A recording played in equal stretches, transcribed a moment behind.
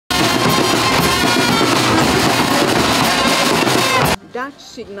march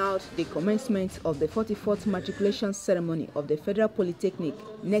signaled the commencement of the 44th Matriculation ceremony of the Federal Polytechnic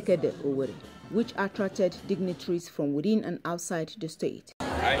Nekede Owerri, which attracted dignitaries from within and outside the state.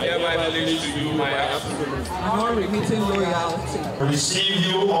 I hereby pledge to you my absolute and unremitting loyalty. Receive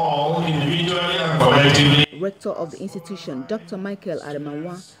you all individually and collectively. Rector of the institution, Dr. Michael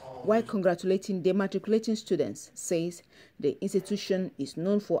Ademawa, while congratulating the matriculating students, says the institution is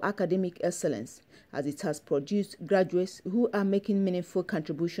known for academic excellence as it has produced graduates who are making meaningful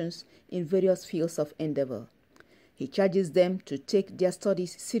contributions in various fields of endeavor. He charges them to take their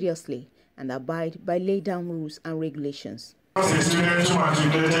studies seriously and abide by laid-down rules and regulations. As a student who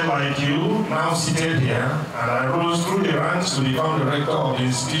matriculated like you, now seated here, and I rose through the ranks to become the rector of the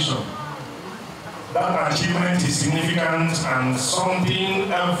institution. That achievement is significant and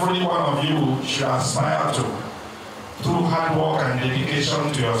something every one of you should aspire to. Through hard work and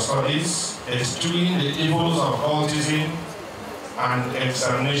dedication to your studies, eschewing the evils of cultism and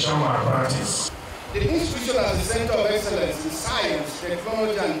examination malpractice. The institution as a center of excellence in science,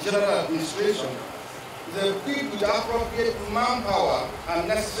 technology, and general administration is equipped with appropriate manpower and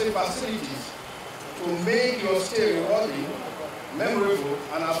necessary facilities to make your stay rewarding, memorable,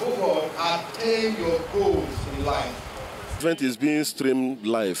 and above all, attain your goals in life. The event is being streamed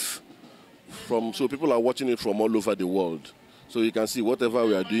live, so people are watching it from all over the world. So you can see whatever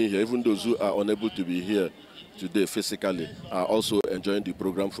we are doing here, even those who are unable to be here today physically are also enjoying the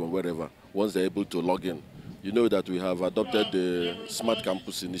program from wherever, once they're able to log in. You know that we have adopted the Smart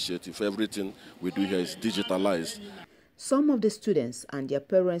Campus initiative. Everything we do here is digitalized. Some of the students and their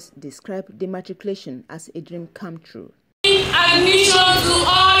parents describe the matriculation as a dream come true. Admission to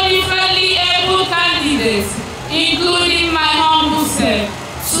all differently able candidates, including my humble self.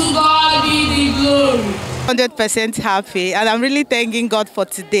 To God be the glory. 100% happy, and I'm really thanking God for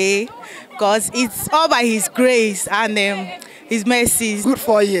today because it's all by His grace and His mercies. Good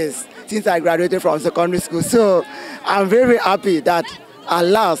 4 years since I graduated from secondary school, so I'm very happy that at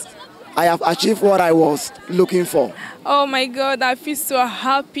last I have achieved what I was looking for. Oh my God, I feel so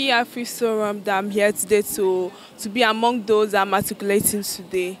happy. I feel so that I'm here today to be among those that are matriculating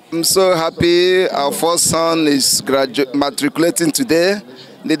today. I'm so happy. Our first son is matriculating today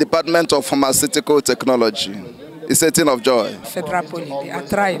in the Department of Pharmaceutical Technology. It's a thing of joy. Federal Poly, they are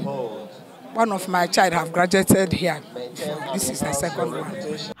trying. One of my child have graduated here. This is the second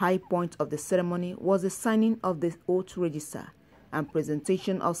one. High point of the ceremony was the signing of the oath register and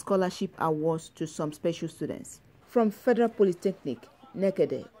presentation of scholarship awards to some special students. From Federal Polytechnic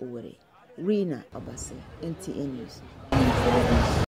Nekede Owerri, Rina Obasi, NTA News.